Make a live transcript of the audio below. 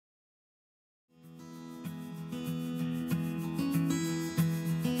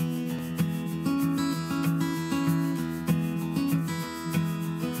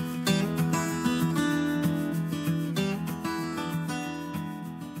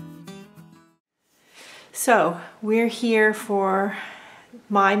So we're here for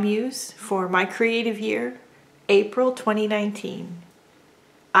my muse for my creative year, April 2019.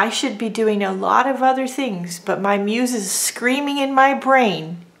 I should be doing a lot of other things, but my muse is screaming in my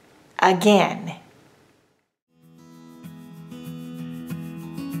brain again.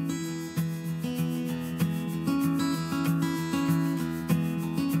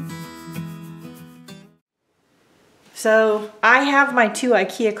 So I have my 2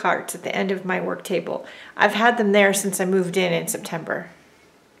 IKEA carts at the end of my work table. I've had them there since I moved in September.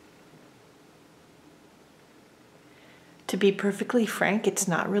 To be perfectly frank, it's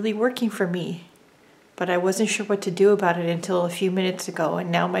not really working for me, but I wasn't sure what to do about it until a few minutes ago,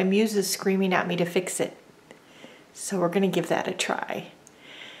 and now my muse is screaming at me to fix it. So we're gonna give that a try.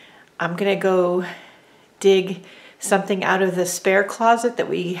 I'm gonna go dig something out of the spare closet that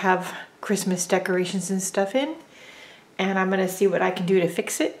we have Christmas decorations and stuff in, and I'm gonna see what I can do to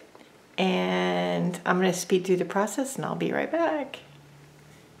fix it, and I'm gonna speed through the process and I'll be right back.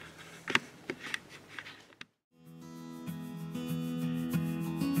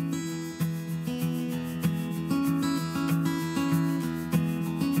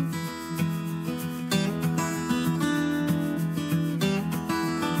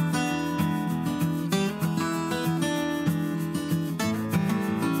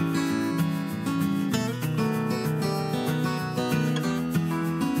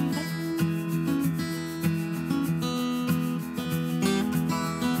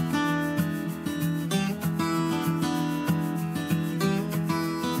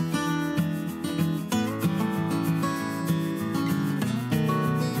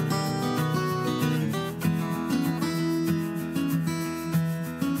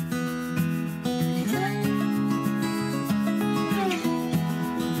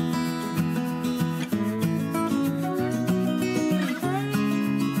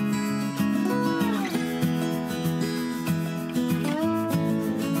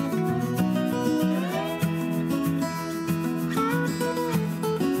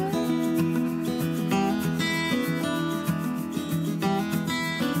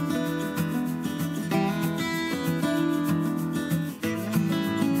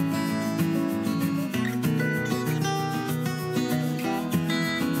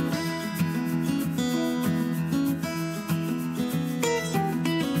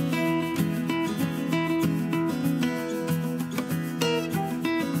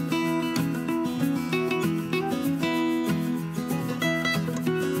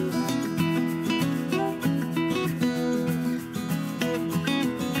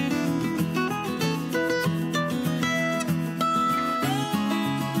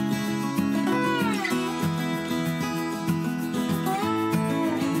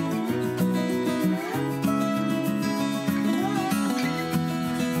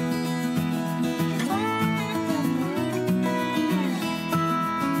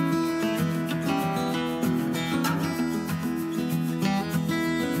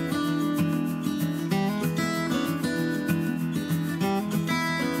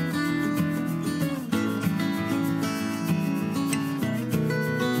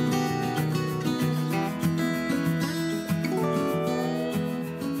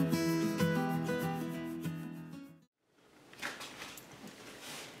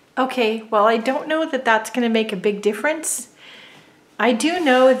 Okay, well, I don't know that that's going to make a big difference. I do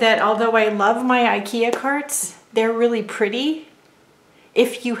know that although I love my IKEA carts, they're really pretty.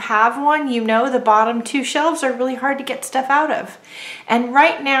 If you have one, you know the bottom 2 shelves are really hard to get stuff out of. And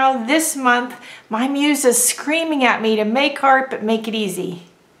right now, this month, my muse is screaming at me to make art, but make it easy.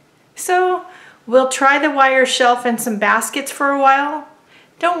 So we'll try the wire shelf and some baskets for a while.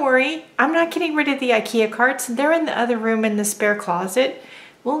 Don't worry, I'm not getting rid of the IKEA carts. They're in the other room in the spare closet.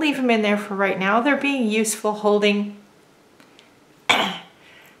 We'll leave them in there for right now. They're being useful holding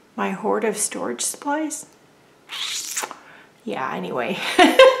my hoard of storage supplies. Yeah, anyway,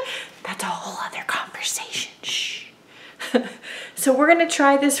 that's a whole other conversation. Shh. So we're gonna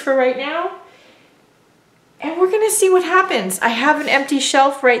try this for right now, and we're gonna see what happens. I have an empty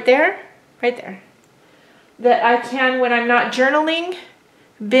shelf right there, that I can, when I'm not journaling,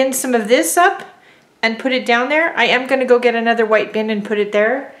 bin some of this up and put it down there. I am gonna go get another white bin and put it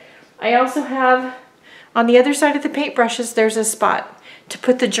there. I also have, on the other side of the paintbrushes, there's a spot to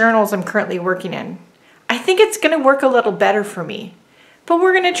put the journals I'm currently working in. I think it's gonna work a little better for me, but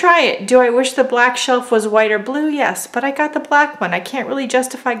we're gonna try it. Do I wish the black shelf was white or blue? Yes, but I got the black one. I can't really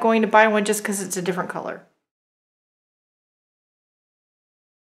justify going to buy one just because it's a different color.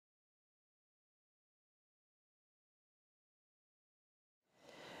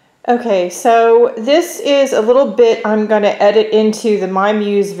 Okay, so this is a little bit I'm going to edit into the My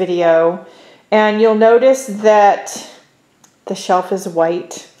Muse video, And you'll notice that the shelf is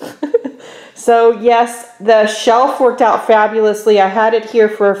white. So yes, the shelf worked out fabulously. I had it here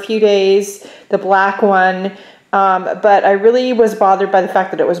for a few days, the black one, but I really was bothered by the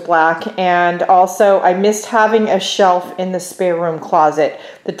fact that it was black. And also I missed having a shelf in the spare room closet.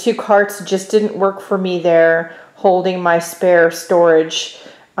 The 2 carts just didn't work for me there, holding my spare storage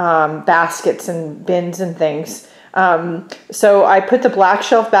baskets and bins and things. So I put the black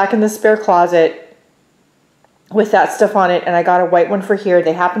shelf back in the spare closet with that stuff on it, and I got a white one for here.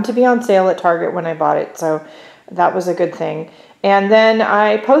 They happened to be on sale at Target when I bought it, so that was a good thing. And then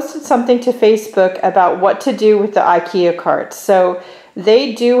I posted something to Facebook about what to do with the IKEA carts. So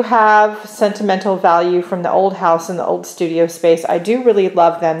they do have sentimental value from the old house and the old studio space. I do really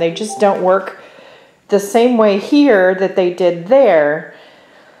love them. They just don't work the same way here that they did there.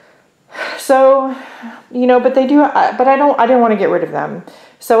 So, you know, but they do, but I didn't want to get rid of them.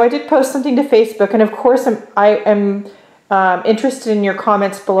 So I did post something to Facebook, and of course I am interested in your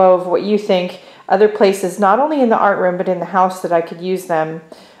comments below of what you think other places, not only in the art room, but in the house that I could use them.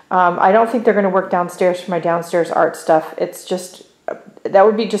 I don't think they're going to work downstairs for my downstairs art stuff. It's just, that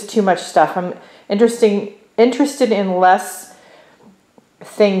would be just too much stuff. I'm interested in less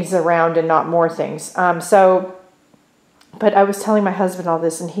things around and not more things. But I was telling my husband all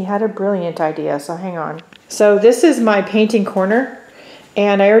this, and he had a brilliant idea, so hang on. So this is my painting corner.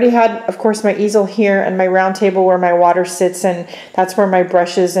 And I already had, of course, my easel here and my round table where my water sits, and that's where my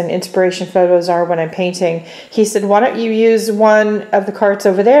brushes and inspiration photos are when I'm painting. He said, why don't you use one of the carts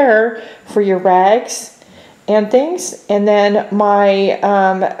over there for your rags and things, and then my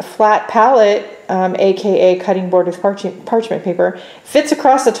flat palette, aka cutting board with parchment paper, fits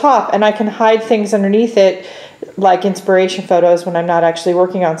across the top, and I can hide things underneath it like inspiration photos when I'm not actually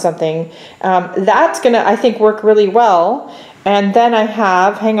working on something. That's gonna, I think, work really well. And then I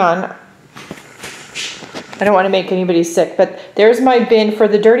have, hang on, I don't want to make anybody sick, but there's my bin for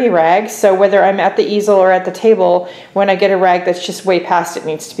the dirty rags. So whether I'm at the easel or at the table, when I get a rag that's just way past it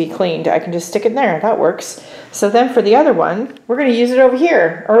needs to be cleaned, I can just stick it there. That works. So then for the other one, we're going to use it over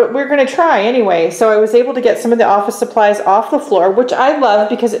here, or we're going to try anyway. So I was able to get some of the office supplies off the floor, which I love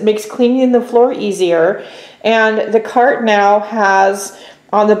because it makes cleaning the floor easier. And the cart now has,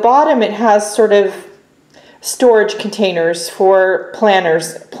 on the bottom, it has sort of storage containers for planner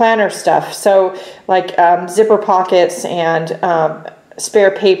stuff. So like zipper pockets and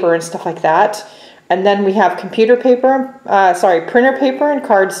spare paper and stuff like that. And then we have printer paper and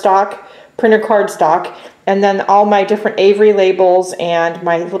cardstock, printer cardstock, and then all my different Avery labels and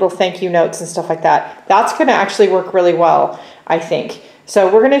my little thank you notes and stuff like that. That's going to actually work really well, I think.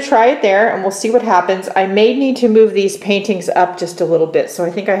 So we're going to try it there, and we'll see what happens. I may need to move these paintings up just a little bit, so I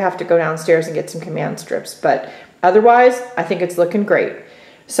think I have to go downstairs and get some command strips. But otherwise, I think it's looking great.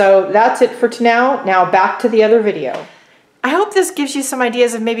 So that's it for now. Now back to the other video. I hope this gives you some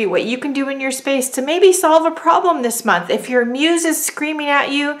ideas of maybe what you can do in your space to maybe solve a problem this month. If your muse is screaming at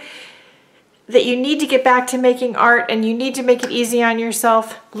you that you need to get back to making art and you need to make it easy on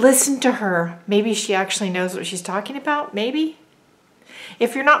yourself, listen to her. Maybe she actually knows what she's talking about, maybe.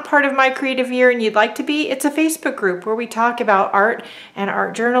 If you're not part of My Creative Year and you'd like to be, it's a Facebook group where we talk about art and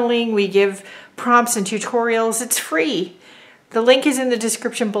art journaling. We give prompts and tutorials. It's free. The link is in the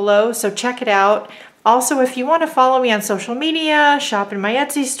description below, so check it out. Also, if you want to follow me on social media, shop in my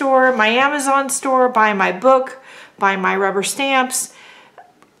Etsy store, my Amazon store, buy my book, buy my rubber stamps,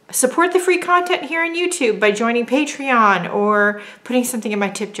 support the free content here on YouTube by joining Patreon or putting something in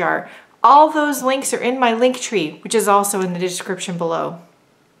my tip jar. All those links are in my link tree, which is also in the description below.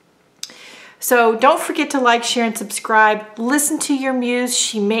 So don't forget to like, share, and subscribe. Listen to your muse.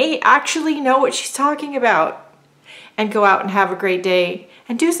 She may actually know what she's talking about. And go out and have a great day.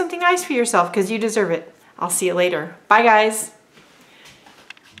 And do something nice for yourself because you deserve it. I'll see you later. Bye, guys.